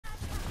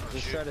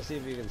Just try to see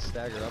if you can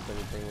stagger up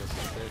anything with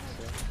some picks.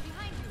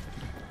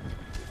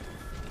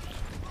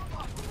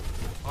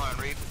 Hold on,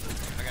 Reap.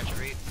 I got you,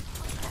 Reap.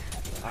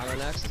 On the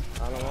next.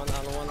 On the one.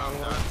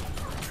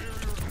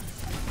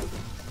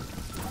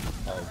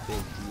 Oh, big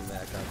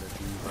D-Mac on the D.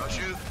 Oh,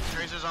 shoot.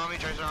 Tracer's on me.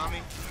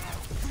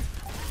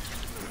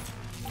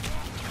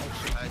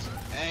 Nice.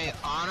 Hey,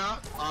 Ana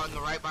on the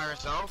right by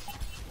herself.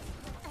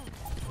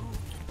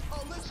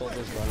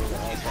 Soldier's running the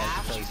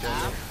She's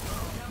half.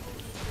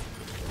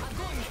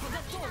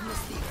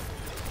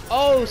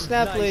 Oh,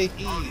 snap Lee.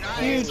 Nice.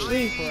 Huge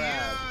Lee.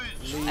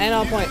 And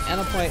on point.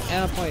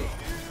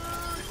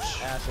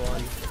 Ash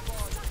one.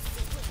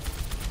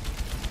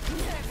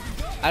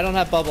 I don't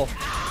have bubble.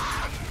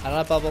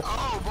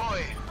 Oh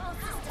boy.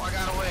 Oh, I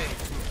got away.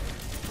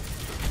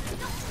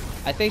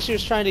 I think she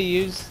was trying to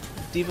use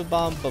Diva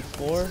Bomb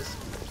before.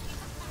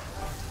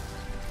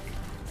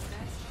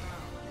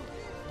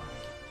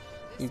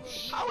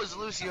 How is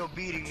Lucio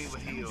beating me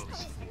with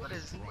heals? What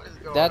is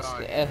going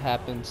on? It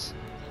happens.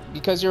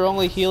 Because you're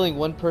only healing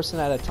one person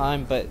at a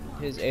time, but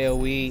his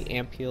AoE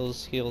amp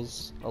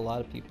heals a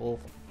lot of people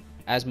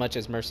as much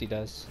as Mercy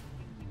does.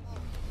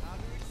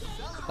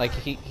 Like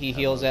he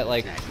heals at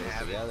like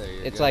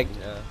it's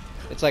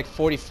like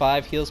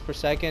 45 heals per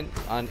second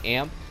on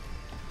amp.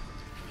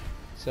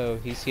 So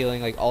he's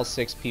healing like all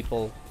 6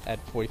 people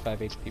at 45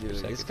 HP per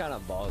second. It's kind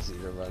of ballsy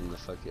to run the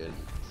fucking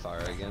fire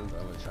again, but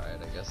I'm gonna try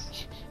it, I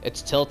guess.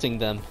 It's tilting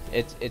them.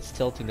 It's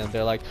tilting them.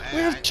 They're like, we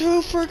have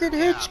 2 friggin'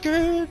 hit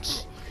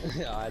scans.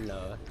 Yeah, I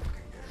know.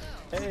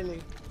 Hey,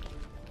 Lee.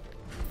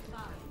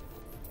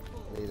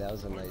 Lee, that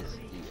was a nice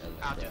eat.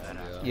 I'll do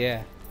that.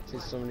 Yeah. See,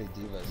 so many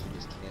divas who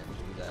just can't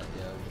do that,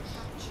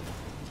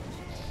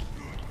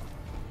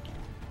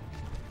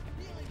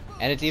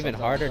 And it's even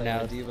harder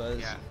now. Divas.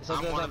 Yeah,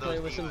 Sometimes I play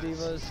with some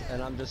divas,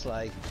 and I'm just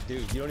like,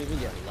 dude, you don't even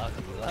get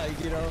lucky. Like,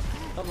 you know,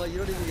 I'm like, you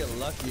don't even get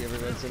lucky every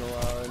once in a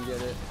while and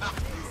get it.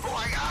 Oh,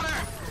 I got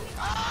her!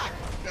 Ah!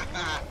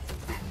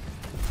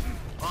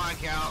 Come on,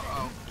 Cal.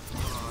 Oh.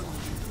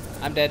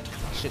 I'm dead.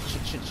 Shit.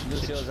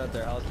 Lucio's at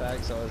their health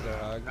pack, so is their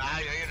hug. Nah,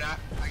 you're not.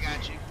 I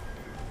got you.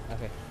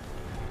 Okay.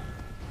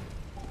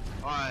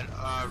 On,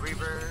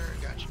 Reaper,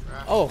 got you, bro.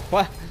 Oh,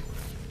 what?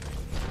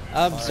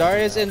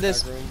 Zarya's in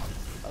this. Room.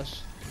 Oh,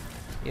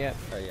 yeah.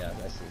 Oh yeah,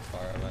 I see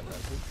far. I might not.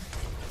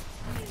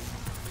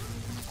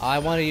 I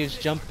want to use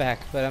jump back,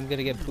 but I'm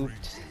gonna get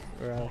booped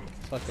or I'll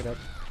fuck it up.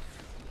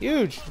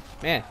 Huge,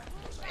 man.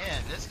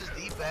 Man, this is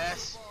the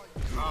best.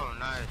 Oh,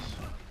 nice.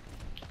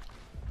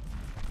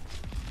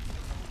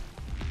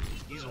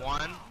 He's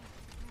one.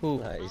 Who?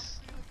 Nice.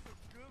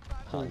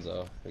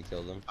 Hanzo, we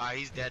killed him.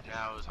 He's dead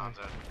now. It was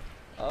Hanzo.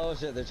 Oh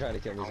shit, they're trying to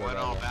kill me. I went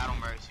all battle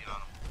mercy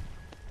on him.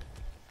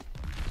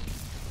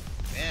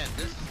 Man,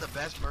 this is the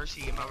best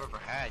mercy game I've ever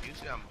had.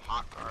 Usually I'm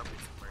hot garbage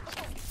with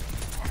mercy.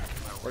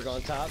 We're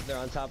going top. They're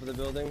on top of the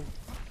building.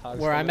 Hog's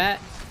Where coming. I'm at?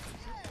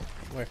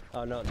 Where?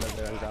 Oh no,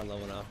 they're on ground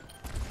level now.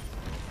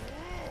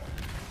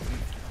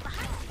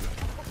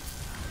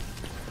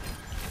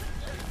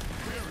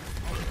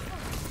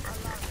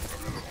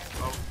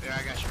 Oh, yeah,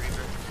 I got you,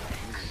 Reaper.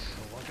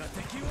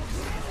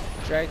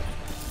 Drag.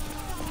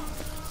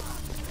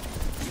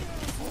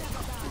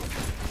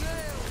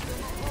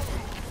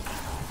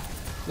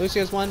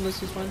 Lucio's one.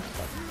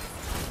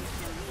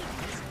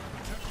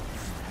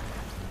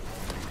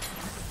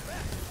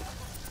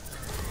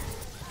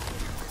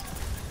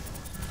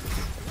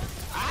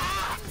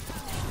 Ah!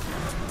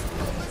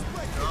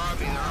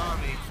 They're on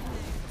me.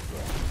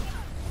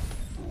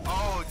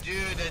 Oh,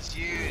 dude, that's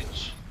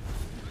huge.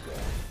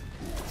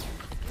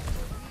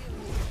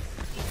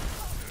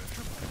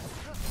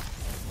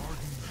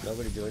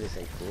 Nobody do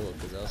anything cool,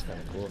 because that was kind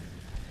of cool.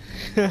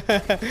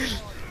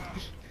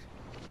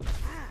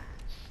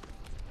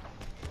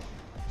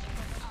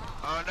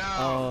 Oh no.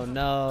 Oh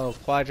no,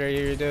 Quadra,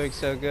 you're doing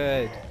so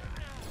good.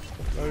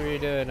 What were you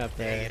doing up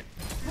there?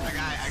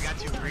 I got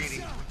too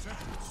greedy.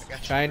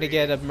 Trying to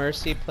get a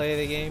mercy play of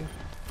the game?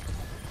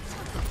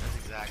 That's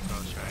exactly what I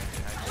was trying to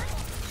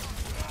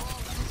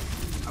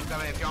do. I'm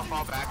coming. If y'all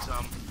fall back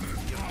some,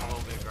 give them a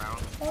little bit of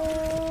ground.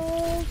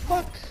 Oh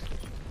fuck.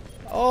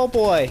 Oh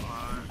boy.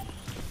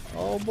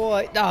 Oh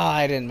boy. No,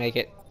 I didn't make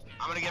it.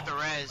 I'm gonna get the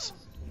res.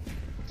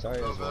 Sorry,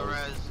 Go as for the well.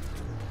 res.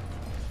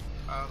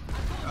 No.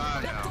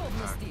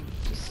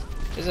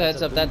 Just a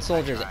heads up, that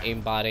soldier's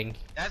aimbotting.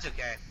 That's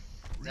okay.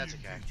 That's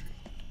okay.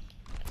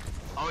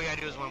 All we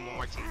gotta do is win one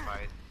more team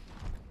fight.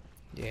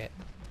 Yeah.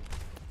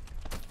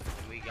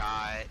 And we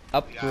got...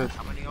 Up we got group.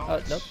 how many ults?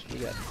 Oh, nope, you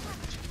got 2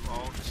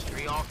 ults,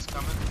 3 ults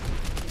coming.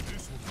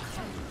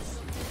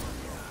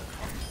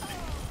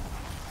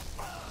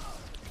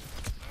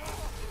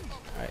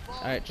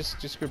 Alright,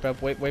 just group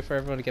up. Wait for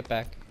everyone to get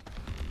back.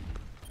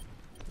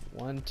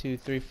 1, 2,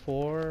 3,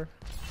 4.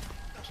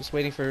 Just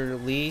waiting for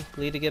Lee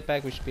to get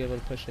back. We should be able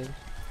to push in.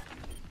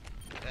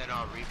 And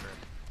Reaper.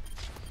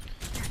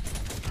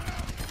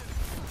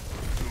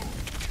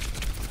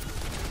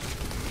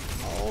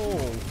 Oh.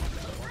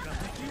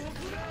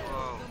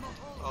 Whoa.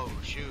 Oh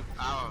shoot.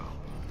 Ow.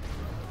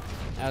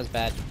 That was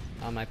bad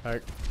on my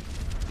part.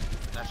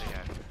 That's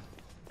okay.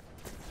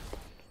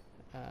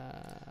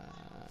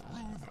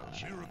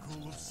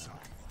 Miracle of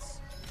science.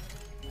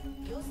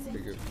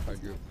 Big group,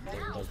 hard group.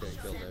 Don't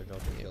get killed there.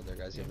 Don't get killed there,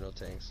 guys. You have no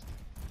tanks.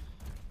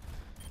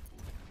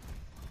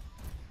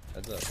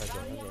 Heads up, heads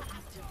up, heads up.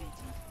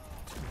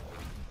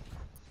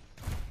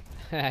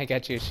 I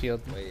got you a shield.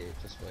 Wait,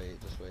 just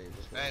wait, just wait,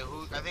 just wait. Hey,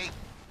 who? I think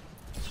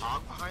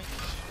Hog behind you.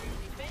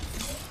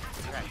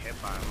 I got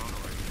hit by him. I don't know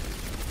where he is.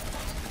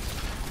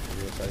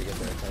 You're gonna try to get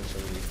their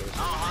attention when you first. Oh,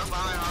 Hog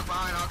behind, Hog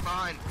behind, Hog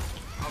behind.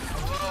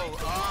 Whoa,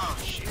 oh,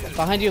 shit.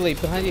 Behind you, Lee.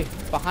 Behind you.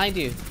 Behind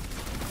you.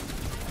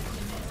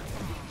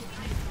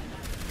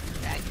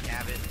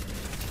 Dadgubbit.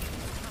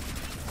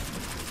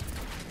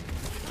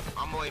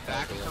 On my way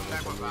back, I'm coming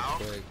back with Val.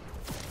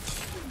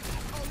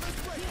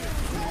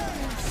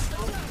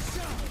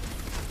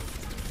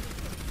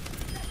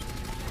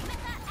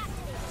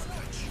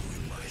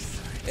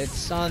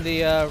 It's on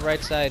the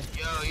right side.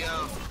 Yo, yo.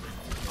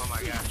 Oh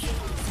my gosh.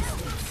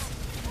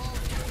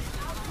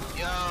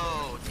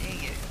 Yo,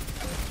 dang it.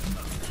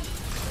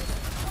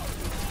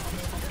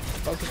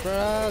 Focus,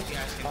 bro. You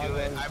guys can do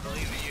it. I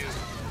believe in you.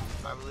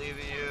 I believe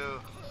in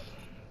you.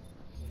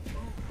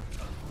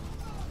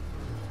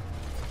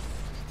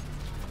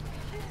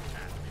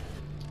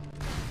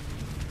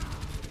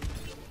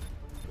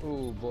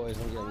 Ooh, boys,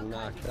 I'm getting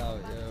knocked out,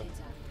 yo.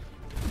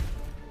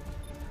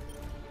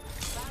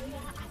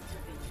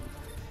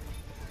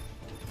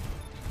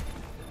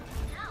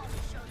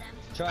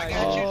 Try. I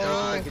got you,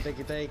 dog.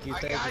 Thank you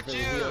for the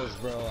heals,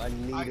 bro. I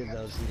needed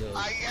those heals.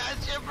 I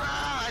got you, bro.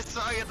 I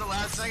saw you at the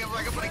last second. I'm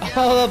like, I'm gonna get him.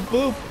 Oh, the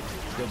boop.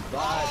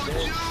 Goodbye, Oh,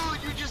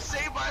 bitch. dude, you just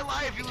saved my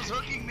life. He was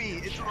hooking me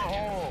into the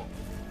hole.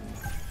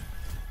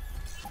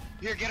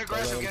 Here, get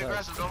aggressive, get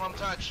aggressive. Don't let him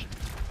touch.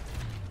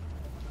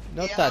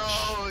 No touch.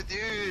 Yo,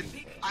 dude.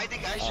 I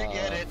think I should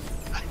get it.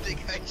 I think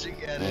I should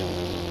get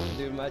it.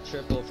 Dude, my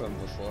triple from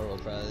before will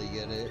probably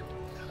get it.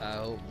 I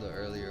hope the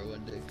earlier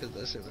one did, because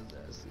that shit was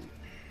nasty.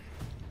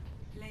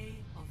 Play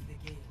of the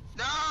game.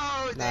 No,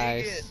 dang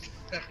Nice. it.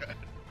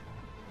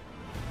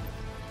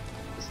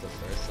 It's the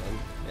first one.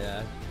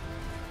 Yeah.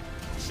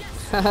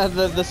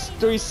 the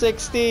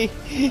 360.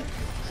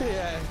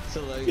 Yeah,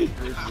 so like, we're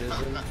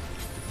jizzing.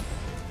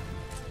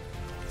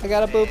 I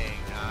got a boop. Dang,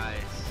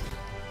 nice.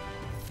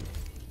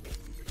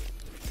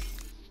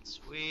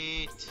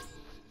 Sweet.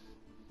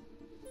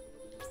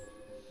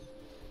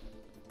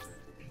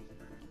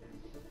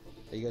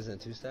 Are you guys in a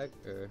two-stack,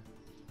 or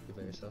you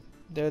by yourself?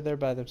 They're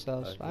by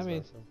themselves. I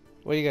mean,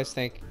 what do you guys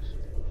think?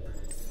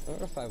 Or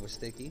if I was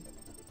sticky.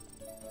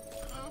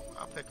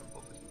 I'll pick a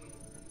book.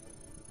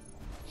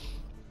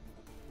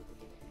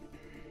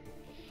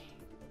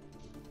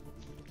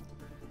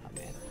 Oh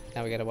man,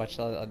 now we gotta watch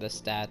all the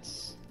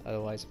stats.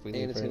 Otherwise, if we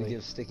leave And it's gonna early.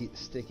 give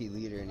sticky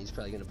leader, and he's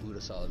probably gonna boot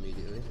us all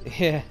immediately.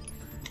 Yeah.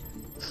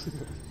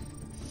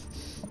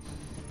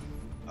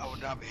 I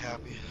would not be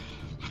happy.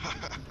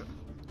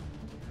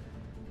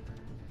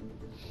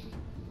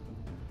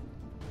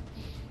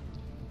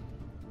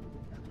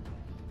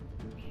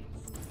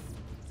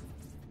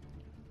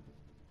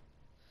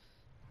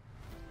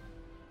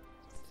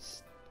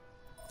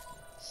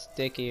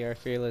 Sticky, our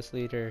fearless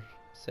leader,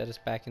 set us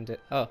back into.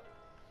 Oh,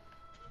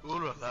 Ooh,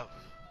 love.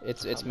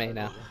 it's May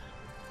now.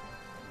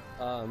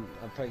 I'll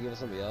probably give it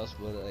somebody else.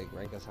 Will it like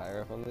rank us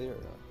higher up on leader or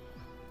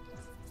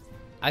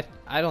not?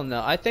 I don't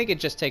know. I think it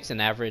just takes an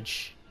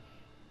average,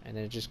 and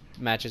it just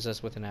matches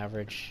us with an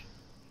average.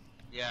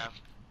 Yeah.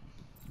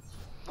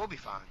 We'll be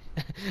fine.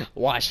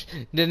 Watch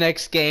the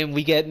next game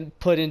we get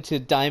put into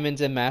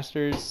Diamonds and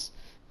Masters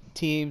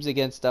teams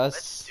against us.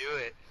 Let's do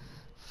it.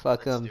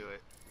 Fuck Let's them. do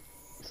it.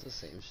 It's the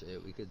same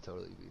shit. We could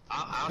totally beat them.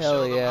 I'll Hell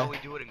show them yeah. how we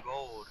do it in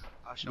gold.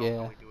 I'll show them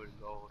how we do it in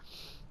gold.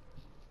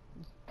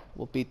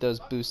 We'll beat those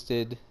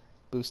boosted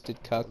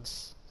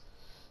cucks.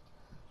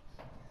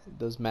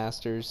 Those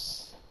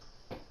masters.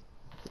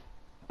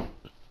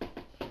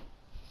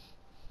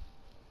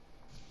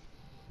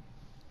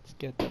 Let's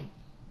get them.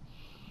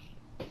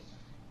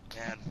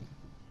 Man.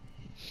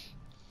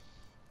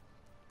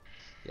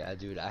 Yeah,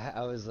 dude.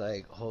 I was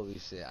like, holy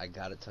shit! I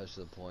gotta touch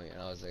the point,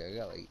 and I was like, I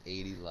got like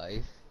 80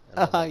 life. And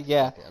I was like,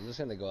 Yeah. "Fuck it, I'm just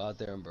gonna go out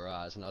there and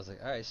barrage, and I was like,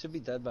 all right, should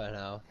be dead by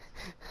now.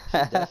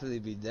 Should definitely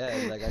be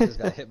dead. Like I just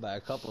got hit by a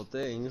couple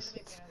things,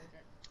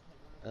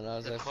 and I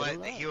was The, like, clut "Fuck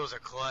the that." heals are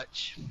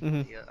clutch.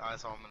 Mhm. Yeah,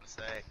 that's all I'm gonna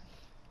say.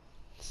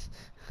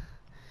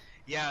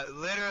 Yeah,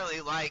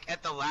 literally, like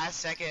at the last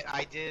second,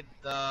 I did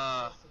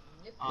the.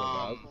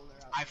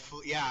 I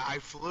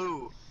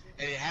flew,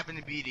 and it happened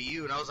to be to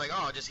you, and I was like,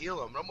 oh, I'll just heal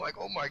him. And I'm like,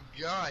 oh my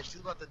gosh,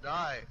 he's about to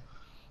die.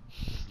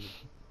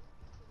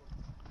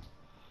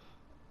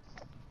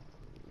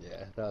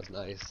 Yeah, that was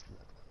nice.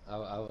 I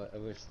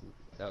wish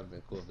that would have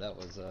been cool if that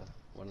was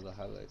one of the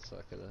highlights, so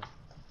I could have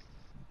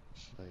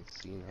like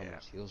seen how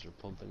much heals were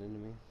pumping into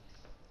me.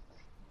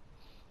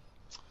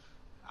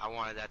 I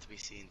wanted that to be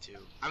seen too.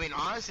 I mean,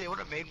 honestly, it would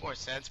have made more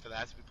sense for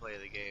that to be play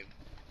of the game,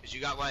 because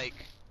you got like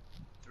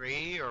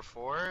 3 or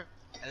 4,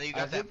 and then you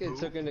got I think that it boop.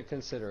 took into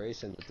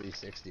consideration the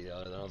 360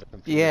 though, and all the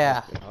computer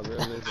Yeah.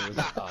 algorithms. It was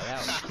like, oh, that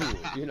was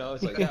cool. You know,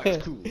 it's like that was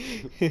cool.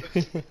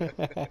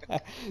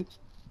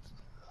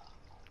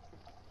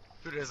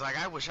 Dude is like,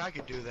 I wish I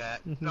could do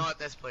that. No,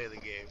 let's play the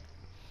game.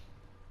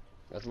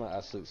 That's my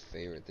absolute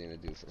favorite thing to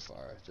do for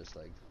fire. Just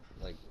like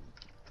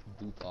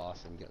boop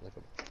off and get like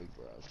a big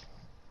barrage.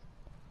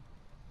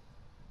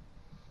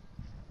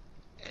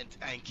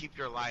 And keep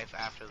your life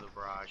after the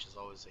barrage is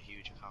always a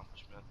huge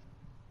accomplishment.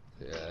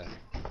 Yeah.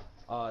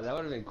 Oh, that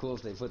would have been cool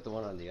if they put the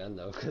one on the end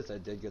though, because I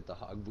did get the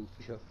hog boop.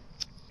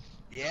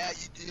 Yeah,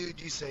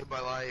 you saved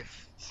my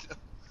life.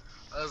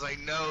 I was like,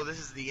 no, this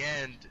is the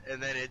end,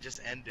 and then it just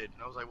ended,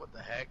 and I was like, what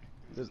the heck?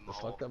 The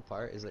fucked up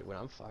part is like when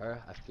I'm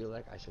fire, I feel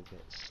like I should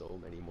get so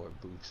many more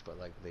boops, but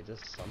like they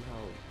just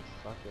somehow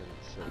fucking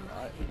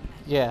survive.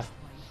 Yeah,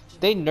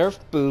 they nerfed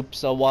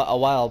boops a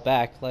while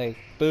back, like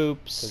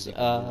boops.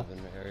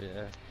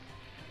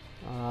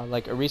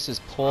 Like Arisa's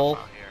pull.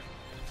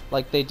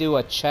 Like they do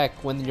a check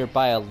when you're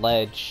by a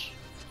ledge,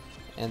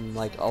 and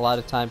like a lot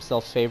of times they'll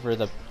favor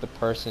the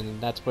person,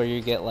 and that's where you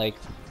get like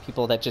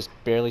people that just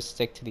barely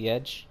stick to the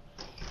edge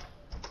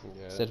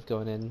instead of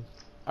going in.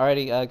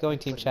 Alrighty, going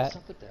team chat. What's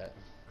up with that?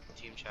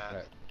 Team chat.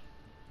 Right.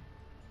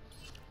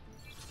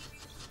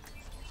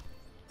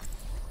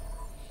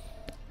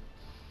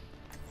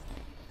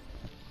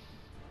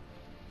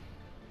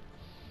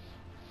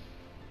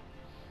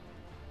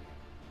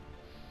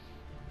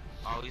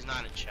 Oh, he's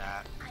not in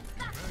chat.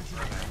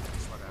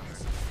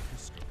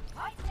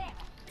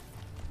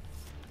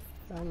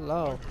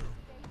 Hello.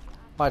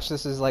 Watch,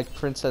 this is like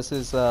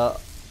Princess's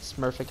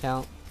Smurf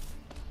account.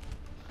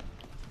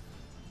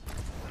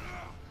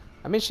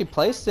 I mean, she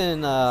placed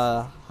in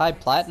high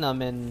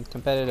platinum in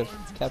competitive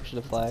capture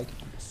the flag.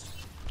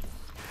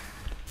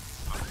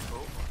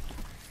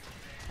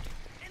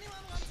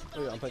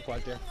 Oh, yeah, I'll play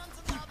quad there.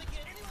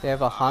 They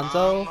have a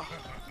Hanzo,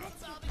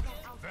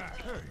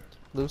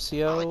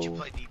 Lucio. I'll let you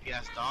play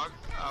DPS, dog.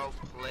 I'll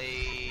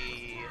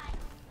play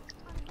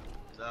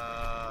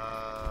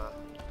the.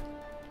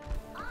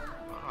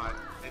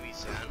 Maybe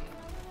Zen.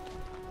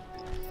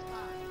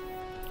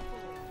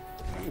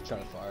 I'm gonna try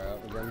to fire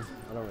out again.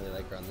 I don't really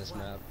like her on this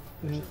map,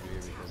 which is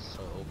weird because it's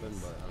so open,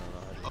 but I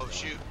don't know. Oh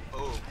shoot!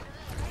 Oh.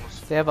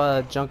 They have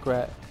a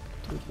Junkrat.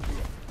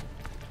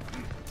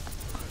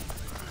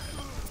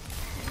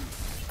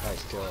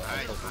 Nice kill. I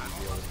hope we'll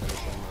be able to finish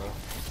him though.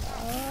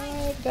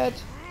 I'm dead.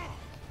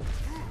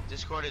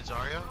 Discorded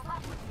Zarya.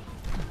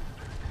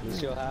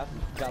 Lucio half.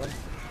 Got him.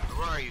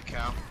 Where are you,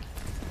 Cal?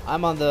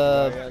 I'm on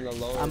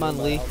the. I'm on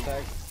Lee.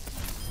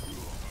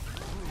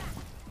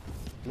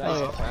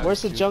 Nice.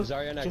 Where's the junk?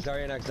 Zarya next,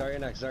 Zarya next, Zarya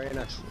next, Zarya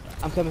next.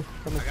 I'm coming.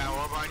 I got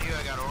orb on you,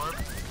 I got orb.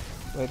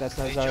 Wait, that's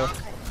not hey,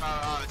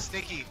 Zarya. It's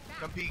Sticky.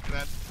 Come peek,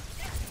 man.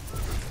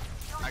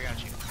 I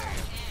got you. There you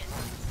go.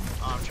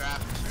 Oh, I'm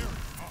trapped.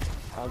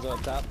 Hanzo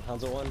up top.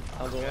 Hanzo one.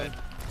 Hanzo one.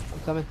 I'm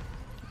coming.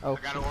 Oh.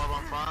 I got an orb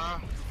on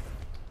Farah.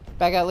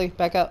 Back out, Lee.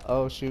 Back out.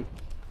 Oh, shoot.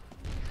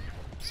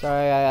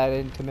 Sorry, I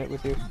didn't commit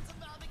with you.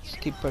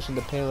 Just keep pushing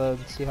the payload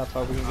and see how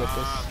far we can get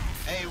this.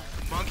 Hey,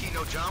 monkey,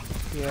 no jump.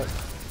 Yep.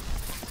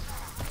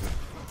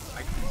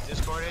 I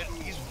discorded.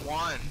 He's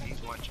one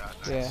shot.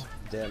 Nice. Yeah.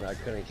 Damn, I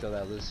couldn't kill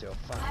that Lucio.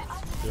 Fuck.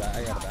 Dude,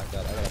 I gotta back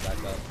up.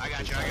 I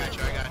got you.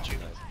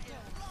 Nice.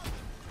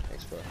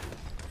 Thanks, bro.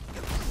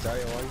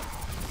 Zarya one.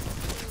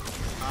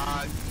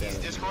 He's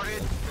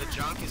discorded. The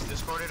junk is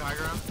discorded. High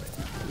ground.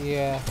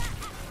 Yeah.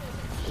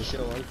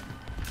 Lucio one.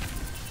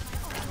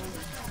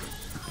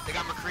 They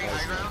got McCree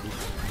high ground.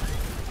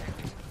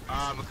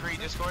 McCree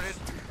discorded.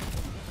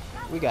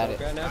 We got it.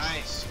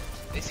 Nice.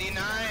 They see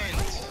 9.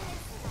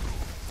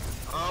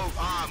 Oh,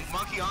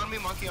 monkey on me.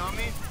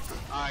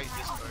 He's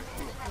discorded.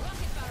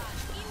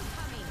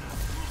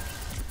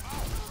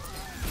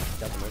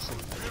 Got the mercy.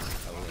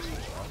 I will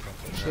switch off.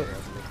 Shit.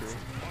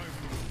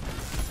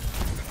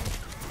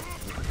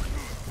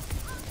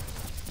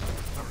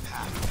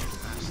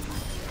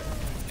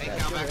 Hey,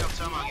 Cal, back up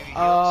some. I'll give you heals.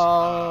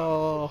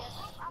 Oh.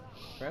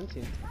 Ram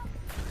team.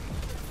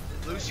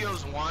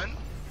 Lucio's 1.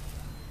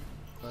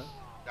 Huh?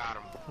 Got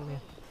him. Okay.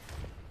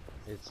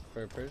 It's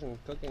for person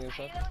cooking and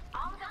stuff.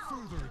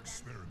 Further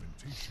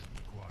experimentation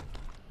required.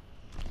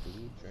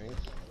 Food,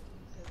 drinks.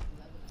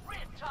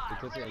 He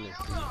puts it in his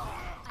food.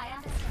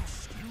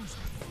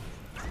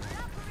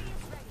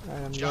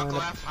 Alright, I'm Junk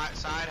going up. left,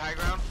 side, high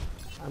ground.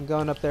 I'm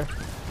going up there.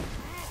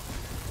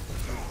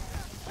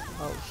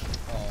 Oh.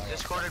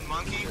 Discorded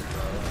monkey.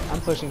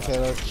 I'm pushing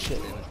payload.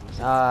 Shit.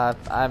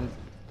 I'm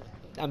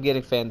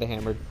getting fanned to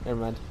hammered. Never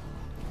mind.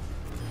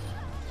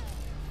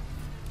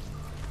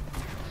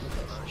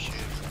 Oh shit.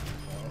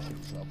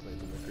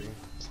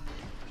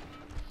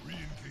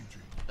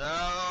 Re-engaging.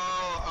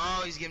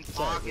 Oh, he's getting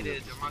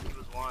pocketed. The monkey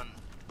was 1.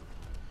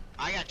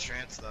 I got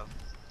trance though.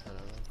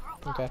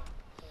 Okay.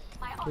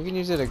 We can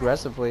use it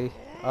aggressively.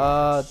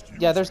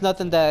 Yeah, there's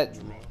nothing that...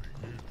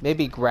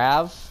 Maybe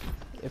Grav,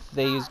 if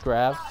they use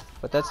Grav.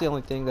 But that's the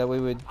only thing that we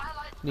would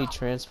need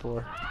trance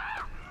for.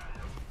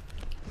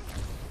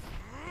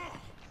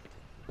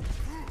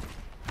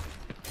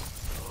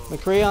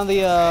 McCree on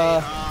the,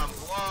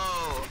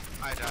 Whoa!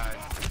 I died.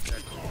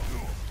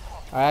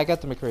 Alright, I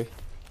got the McCree.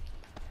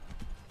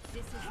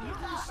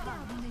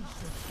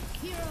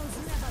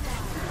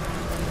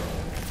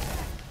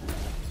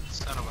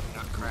 Son of a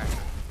cracker.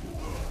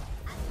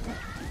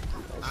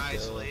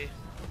 Nicely.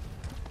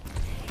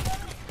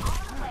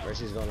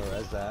 Mercy's gonna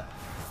res that.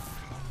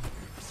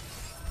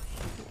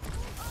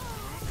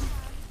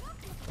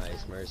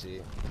 Nice,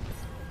 Mercy.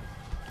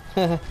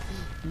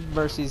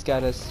 Mercy's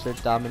got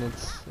assert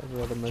dominance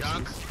over other Mercies.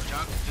 Junk,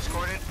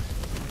 discorded.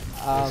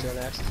 Mercy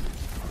next.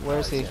 Where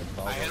is he?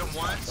 I hit him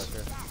once.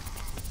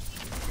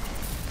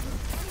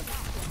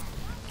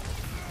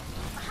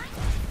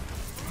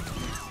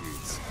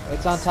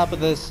 It's on top of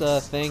this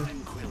thing.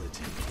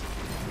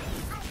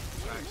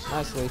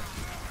 Nicely.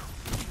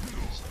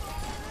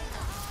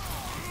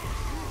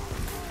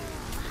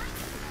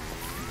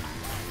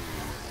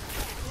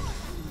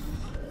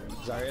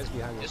 Zarya's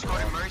behind the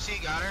Discorded Mercy,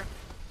 got her.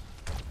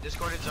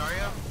 Discorded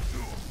Zarya.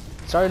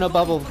 Sorry, no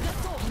bubble.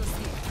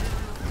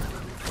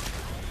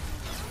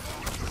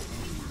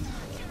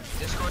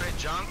 Discorded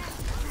Junk.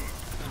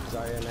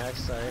 Zarya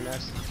next, Zarya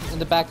next. In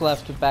the back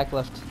left, back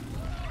left.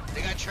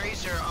 They got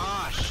Tracer.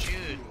 Oh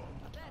shoot.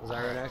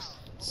 Zarya next.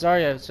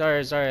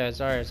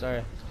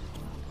 Zarya.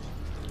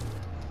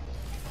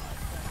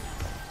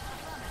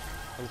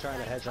 I'm trying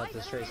to headshot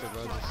this Tracer,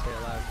 bro. Just stay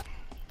alive.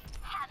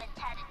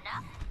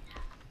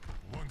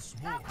 Once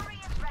more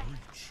into the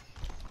breach.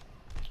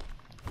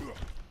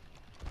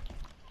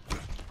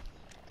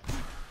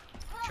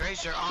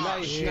 Tracer. Oh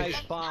Nice, shit.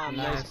 nice bomb,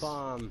 nice Nice.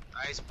 bomb.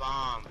 Nice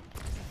bomb.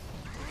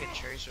 Look at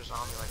Tracer's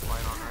on me like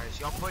white on rice.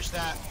 Y'all push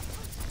that.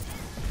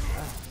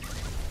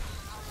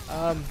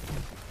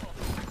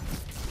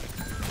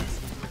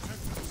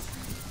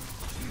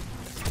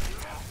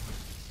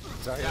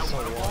 Zarya's so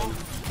one.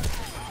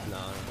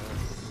 No.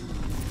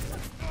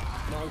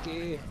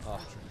 Monkey. Oh.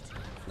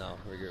 No,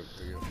 regroup.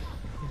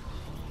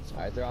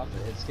 Alright, they're off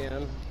the hit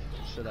scan.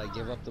 Should I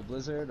give up the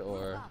blizzard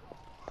or?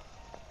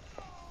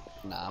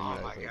 Nah, I'm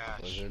gonna wait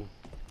for blizzard.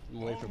 I'm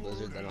gonna wait for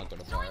blizzard, then I'll go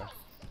to fire.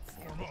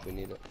 If we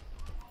need it.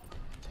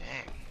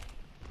 Dang.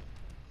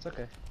 It's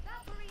okay.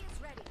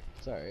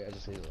 Sorry, I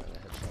just need to land a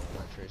headshot on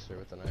that Tracer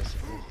with an ice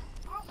cream.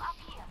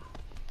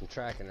 I'm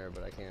tracking her,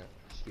 but I can't.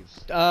 She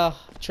keeps.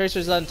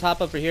 Tracer's on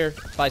top over here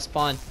by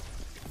spawn.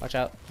 Watch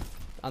out.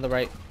 On the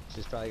right.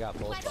 She's probably got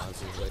full spawn,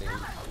 so she's waiting.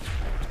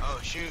 Oh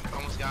shoot,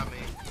 almost got me.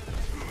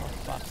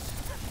 Fuck.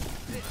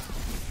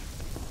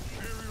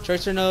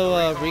 Tracer,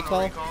 no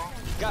recall.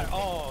 Got.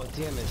 Oh,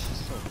 damn it! She's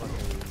so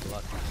fucking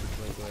lucky.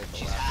 She blinked away for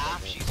She's last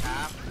half, second. she's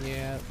half.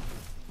 Yeah.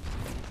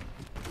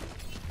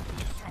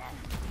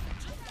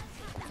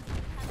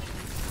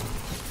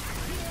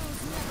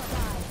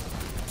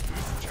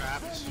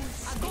 Trapped.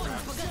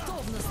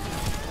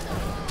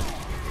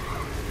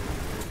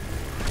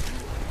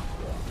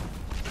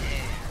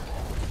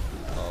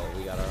 Oh,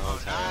 we got our own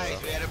Oh tire.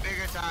 nice, we had a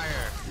bigger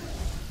tire.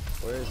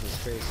 Where is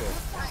this Tracer?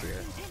 It's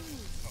here.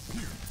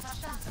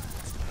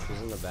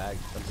 She's in the bag.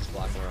 I'm just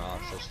blocking her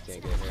off so she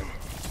can't get here.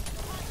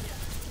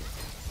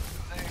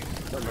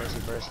 No Mercy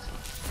first.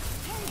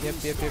 Yep.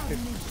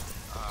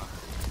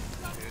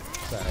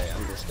 Sorry,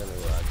 I'm just gonna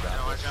Yeah,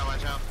 drop watch out,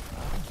 watch out.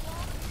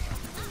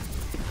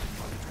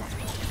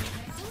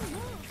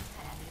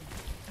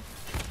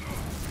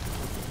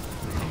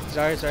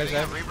 Sorry. They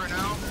got Reaper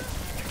now?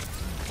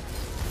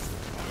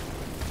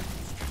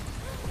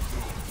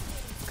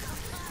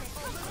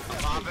 I'm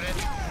popping it.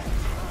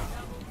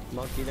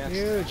 Monkey next.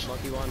 Huge.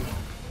 Monkey one.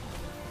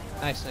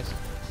 Nice.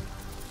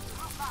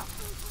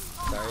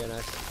 Zarya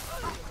next.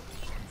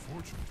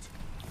 Unfortunate.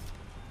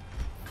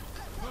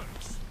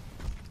 Thanks.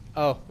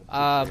 Oh,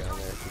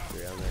 Keep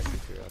three on there.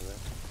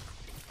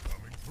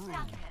 Coming through.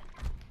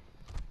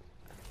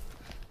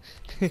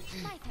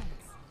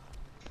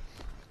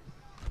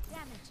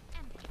 Damage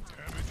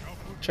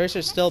output.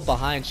 Tracer's still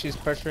behind. She's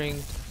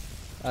pressuring.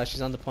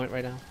 She's on the point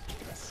right now.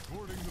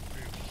 Escorting the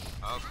pin.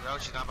 Oh no,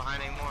 she's not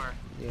behind anymore.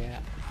 Yeah.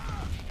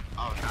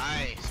 Oh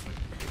nice.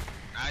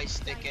 Nice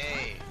stick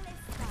A.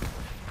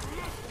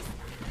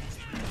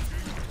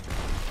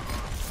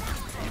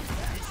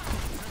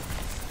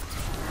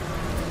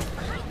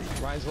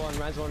 Ryan's one.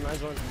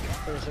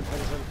 Finish him.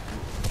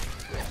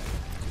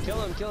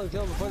 Kill him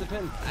before the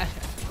pin.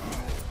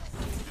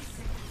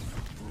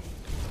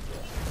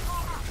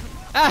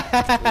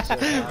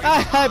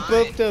 I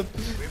booped him.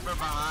 Reaper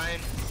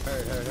behind.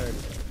 Heard.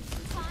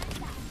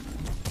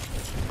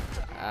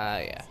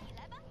 Yeah.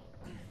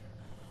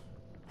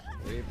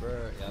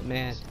 Reaper, yep.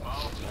 Man.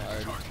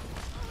 Hard.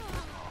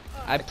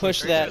 I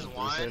pushed that. Tracer's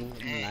one.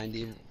 Dang.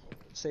 90.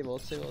 Save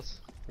ults.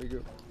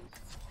 Regroup.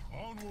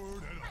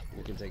 Onward and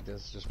We can take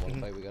this. Just one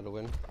fight we gotta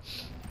win.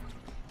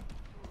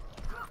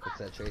 If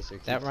that Tracer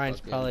keeps That Ryan's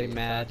fucking probably being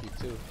mad. cocky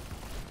too.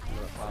 I'm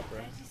gonna pop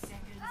her.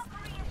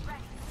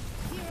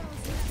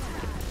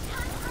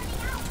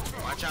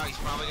 Watch out, he's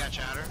probably got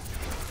chatter.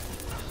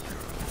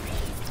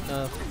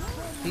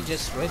 He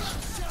just switched.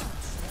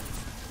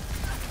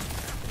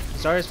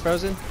 Zarya's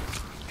frozen.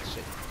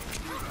 Shit.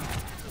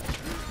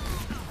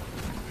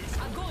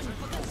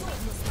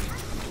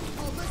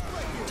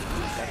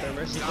 Got their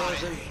Mercy Got it.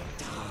 frozen.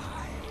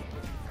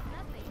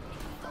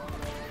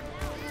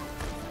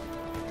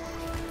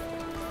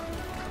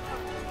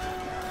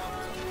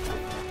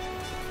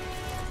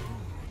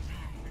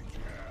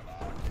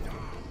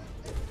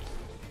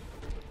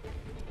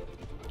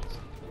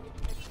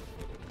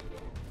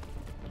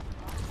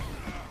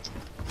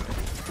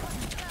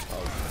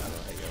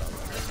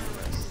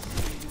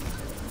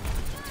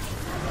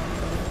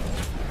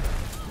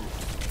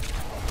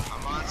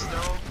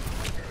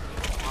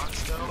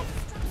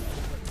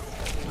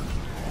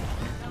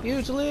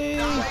 Huge lead!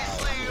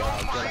 Nicely! Oh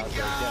Get my out there,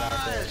 get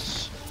out there.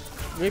 gosh!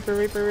 Reaper,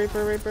 Reaper,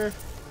 Reaper, Reaper.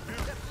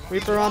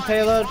 Reaper on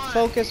payload.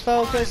 Focus,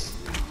 focus.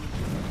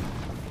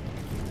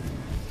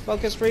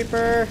 Focus,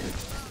 Reaper.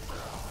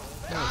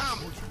 Got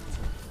him!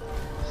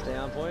 Stay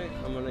on point.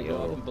 I'm gonna go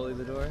up and bully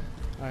the door.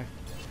 Alright.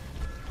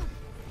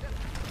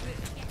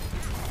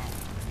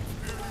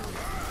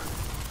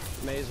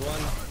 Maze one.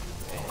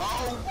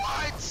 Oh,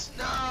 what?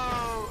 No!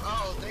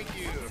 Oh, thank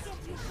you.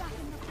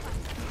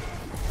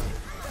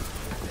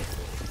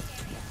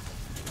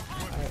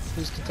 Alright,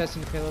 who's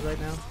contesting the payload right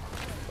now?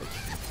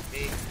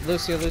 Me.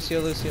 Lucio,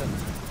 Lucio, Lucio.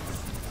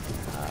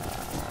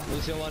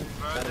 Lucio one.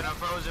 Frozen, I'm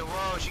frozen.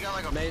 Whoa, she got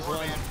like a Maze one.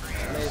 four-man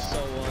freeze. Maze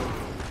so one.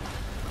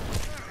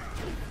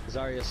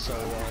 Zarya so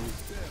one.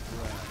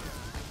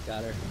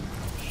 Got her.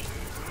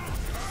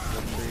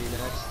 Tree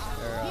next.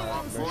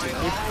 Boy, Mercy.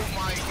 oh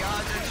my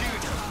god, they're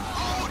two.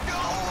 Oh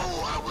no!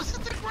 I was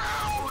at the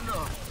ground!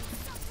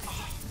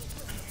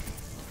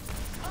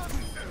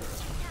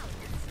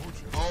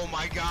 Oh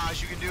my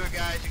gosh, you can do it,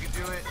 guys. You can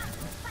do it.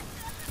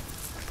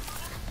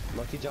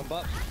 Monkey jump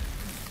up.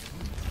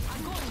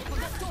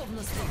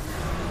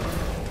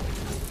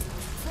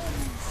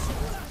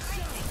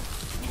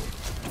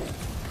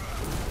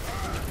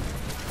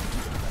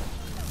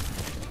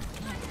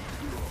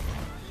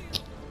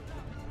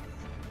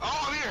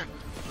 Oh, I'm here!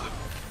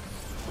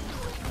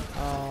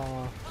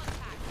 Oh.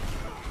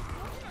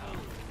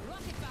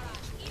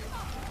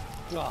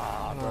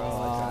 Ah, bro,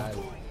 Aw. I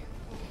tried.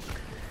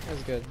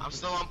 That's good. I'm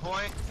still on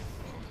point.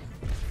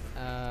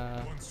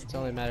 It's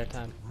only a matter of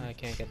time. I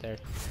can't get there.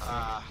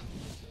 Wow,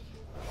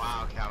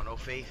 cow, no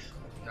faith.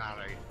 Nah,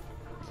 right.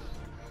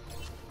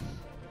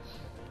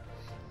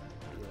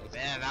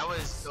 Man,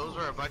 those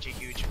were a bunch of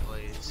huge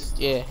plays.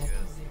 Yeah.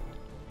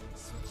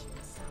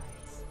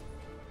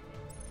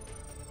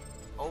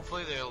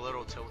 Hopefully they're a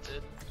little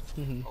tilted.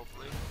 Mhm.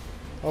 Hopefully.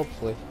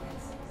 Hopefully.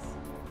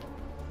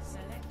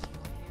 Select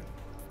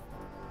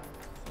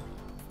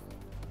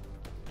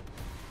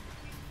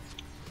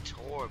your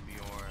hero.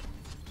 Torbjorn.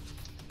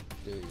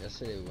 Dude,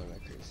 yesterday we went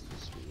like crazy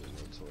this week with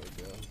no toy,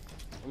 bro.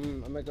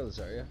 I might go to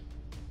Zarya. I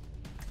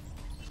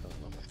don't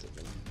know if I'm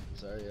taking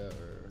Zarya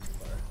or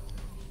Fire.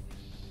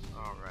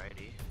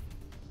 Alrighty.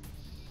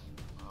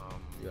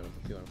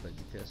 If you wanna play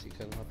DPS, you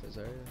can hop at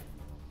Zarya.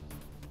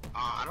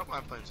 I don't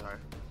mind playing Sorry.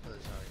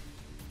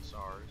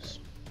 SARS.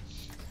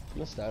 I'm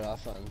gonna start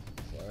off on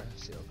Fire,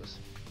 see how it goes.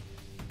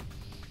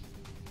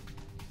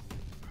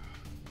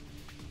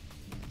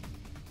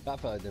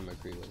 Top did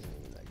McCree wasn't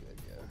even that good,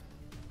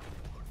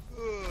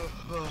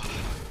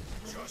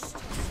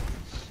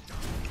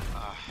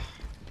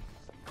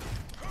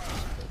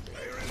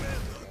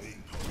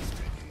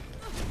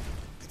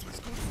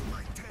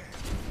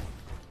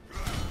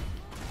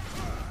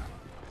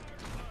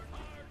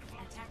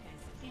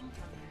 Attackers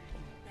incoming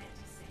in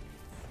 30 seconds.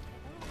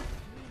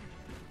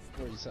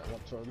 Where are you setting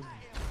up, Jordan?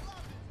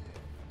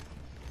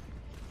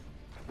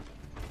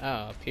 Oh,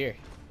 up here.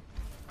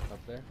 Up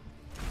there?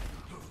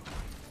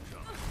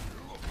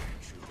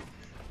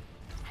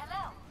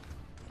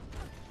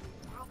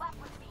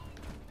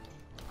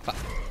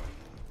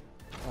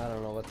 I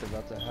don't know what they're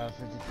about to have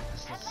for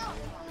DPS. Let's see.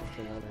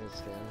 Something out of his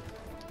stand.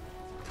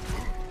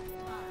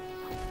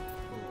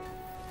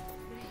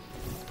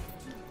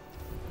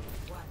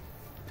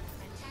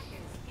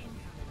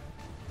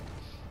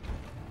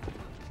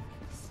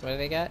 What do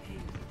they got?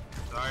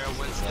 Zarya,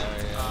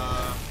 Winston,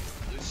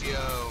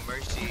 Lucio,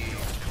 Mercy,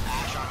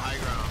 Ash on high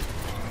ground.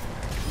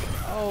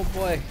 Oh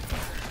boy.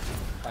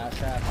 Ash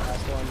half,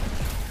 last one.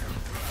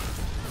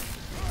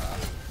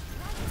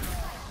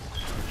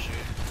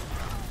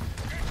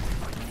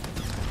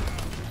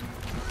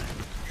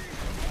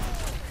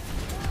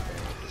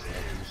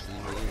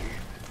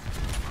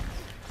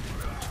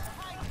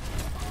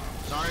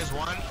 Zarya's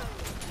one.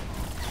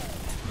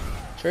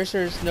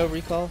 Tracer's no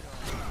recall.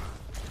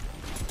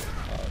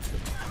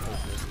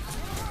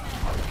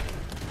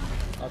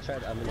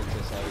 I'm gonna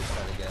just always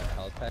try to get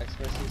health packs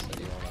first, so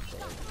you don't have to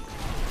like.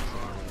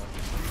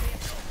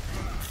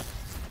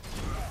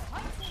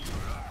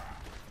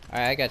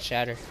 Alright, I got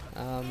Shatter.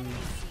 Maybe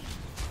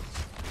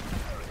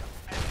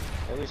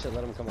we should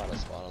let him come out of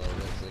spawn a little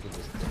bit so they can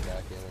just get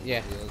back in and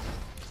Yeah. get heals.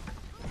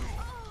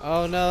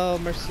 Oh no,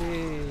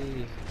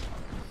 Mercy.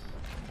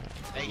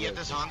 Hey, get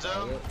this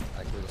Hanzo.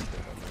 I could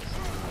have on this.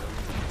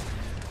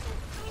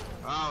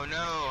 Oh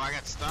no, I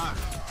got stuck.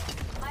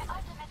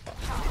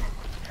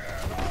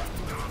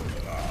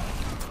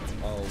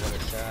 Oh, what a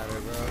shatter,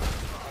 bro.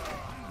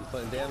 I'm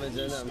putting damage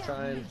in it, I'm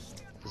trying.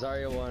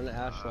 Zarya 1,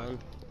 Ash 1.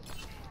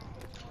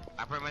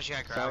 I pretty much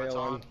got Zarya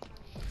 1. graviton.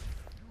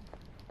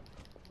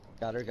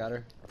 Got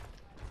her.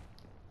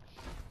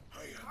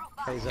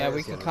 Hey, Yeah, Zarya's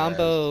we can getting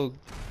combo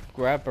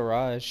grab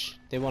Barrage.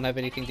 They won't have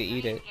anything to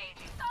eat it.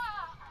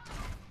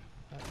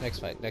 Next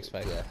fight.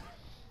 rezzed. Yeah.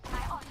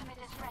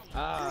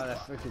 Ah, that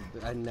freaking.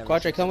 I never.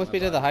 Quadra, switched come with my me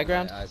to the body- high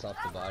ground. my eyes off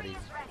the body.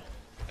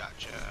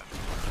 Gotcha.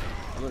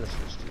 I'm gonna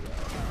switch to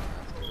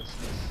after this.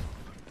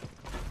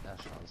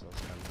 Ash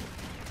Hanzo's coming.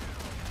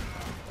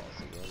 Falls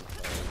again.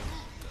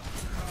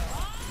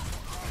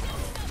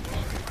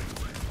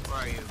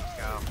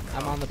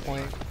 on the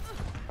point.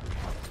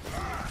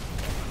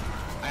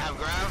 I have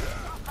grab.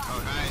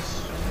 Oh,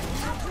 nice.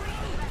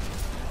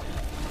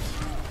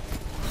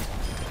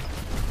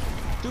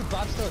 Dude,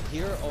 Bob's still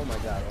here? Oh my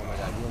god, you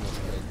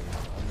almost killed me.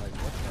 I'm like,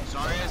 what the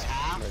Zarya's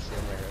half. Mercy,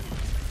 I'm right here.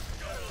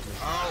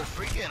 Oh,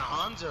 freaking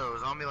Hanzo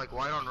is on me like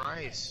white on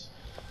rice.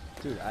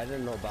 Dude, I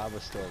didn't know Bob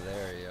was still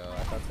there, yo.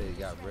 I thought they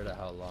got rid of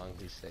how long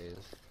he stays.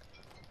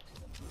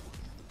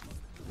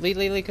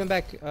 Lee, come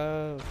back.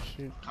 Oh,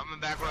 shoot. Coming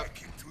back with,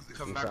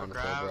 coming back with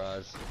grab.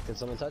 Barrage. Can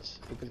someone touch?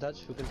 Who can touch?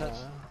 Who can touch?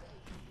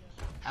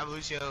 Have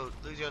Lucio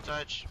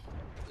touch.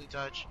 Lee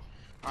touch.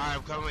 Alright,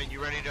 I'm coming.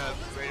 You ready to,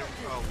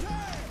 oh.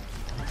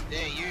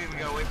 Dang, you even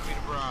got away from me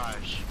to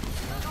barrage.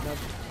 Nope.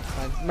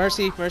 Fine.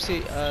 Mercy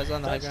is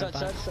on the high ground.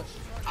 Touch.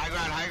 High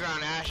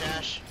ground,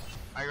 Ash.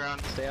 High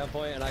ground. Stay on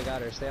point and I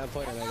got her. Stay on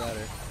point and I got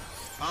her.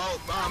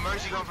 Oh,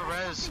 Mercy going for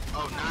res.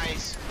 Oh,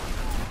 nice.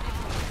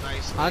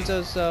 Nice.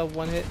 Hanzo's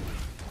one hit.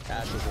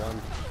 Ash is one.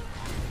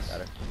 Got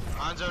her.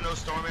 Hanzo, no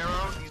storm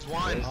arrow. He's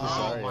one. Where's the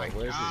Oh Zarya? my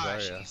Where's the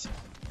gosh. Zarya?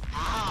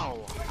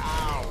 Ow.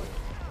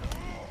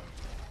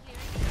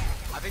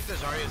 I think the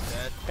Zarya's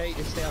dead. Hey,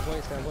 stay on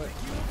point.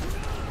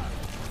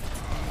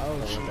 Oh,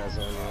 Don't shoot. let that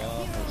zone you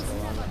off. I'm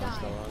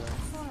still on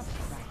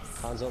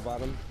her. Hanzo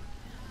bottom.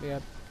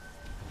 Yep.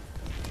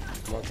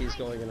 Monkey's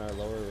going in our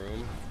lower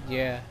room.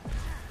 Yeah.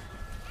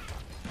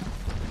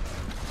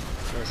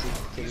 Mercy,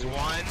 He's can you?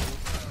 one.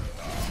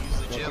 He's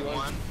legit Monkey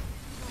one.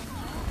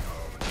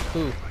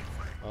 Who?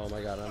 Oh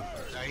my god,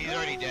 No, he's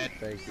already dead.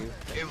 Thank you.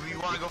 If you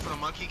want to go for the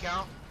monkey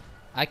count?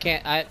 I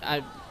can't.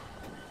 I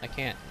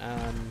can't.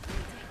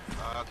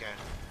 Okay.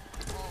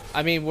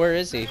 I mean, where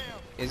is he?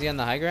 Is he on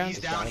the high ground? He's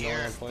down down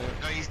here. on point.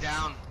 No, he's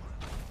down.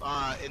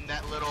 In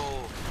that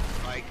little,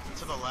 like,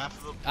 to the left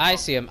of the. I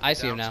see him. I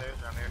see him now.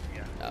 downstairs, down there,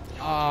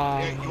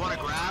 yeah. Here, you want to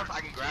grab?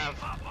 I can grab.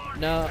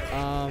 No.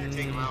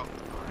 Take him out.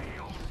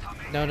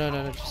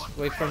 No. Just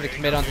wait for him to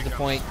commit onto the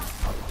point.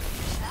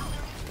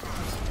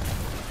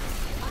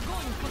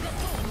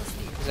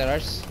 Is that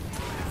ours?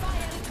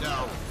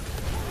 No.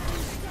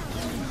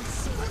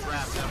 I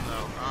grabbed them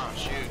though. Oh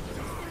shoot.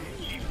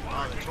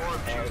 Oh, the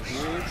torch.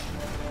 Huge.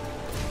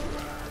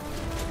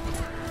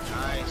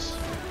 Nice.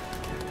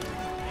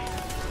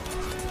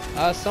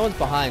 Someone's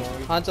behind.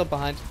 Hanzo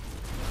behind.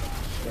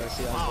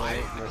 Mercy on Oh,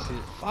 point. Mercy.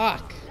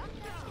 Fuck.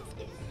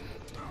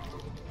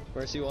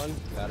 Mercy one.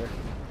 Got her.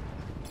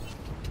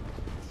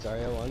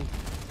 Zarya one.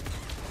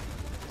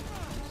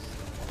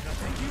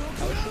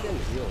 How is she getting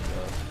healed,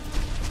 bro?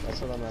 That's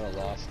what I'm at a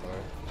loss for.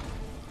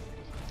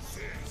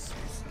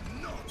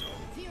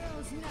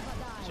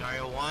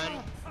 Zarya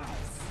one.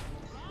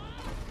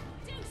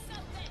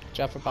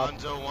 Job for Bob.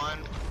 Hanzo one.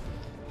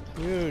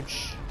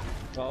 Huge.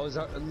 Oh, is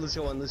that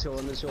Lucio one. Got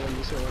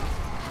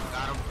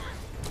him.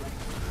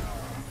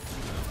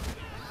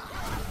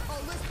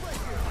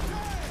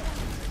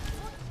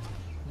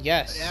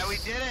 Yes. Yeah, we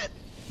did it.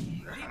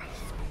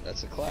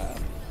 That's a clap.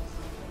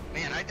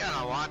 Man, I done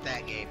a lot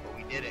that game, but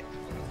we did it.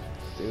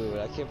 Dude,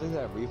 I can't believe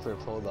that Reaper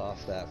pulled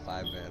off that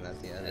 5-man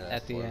at the end. of that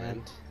At the 4-man.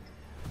 end.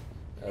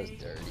 That was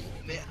dirty.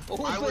 Man,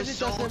 Oh, I but was it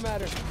so doesn't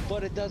matter.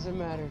 But it doesn't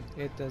matter.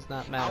 It does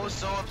not I matter. was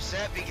so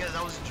upset because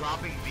I was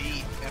dropping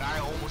beat and I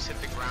almost hit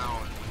the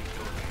ground.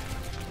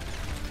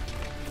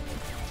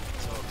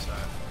 So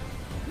upset.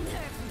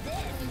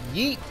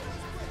 Yeet.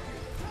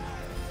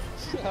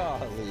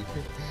 Golly.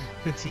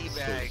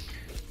 Teabag.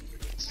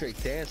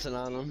 Straight dancing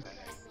on him.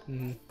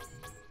 Mm-hmm.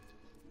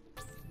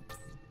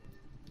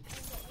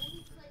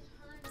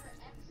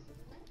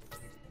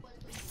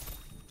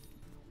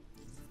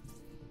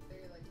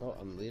 Oh,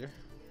 I'm the leader.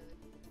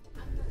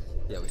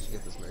 Yeah, we should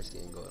get this Mercy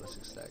and go on a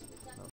 6 stack.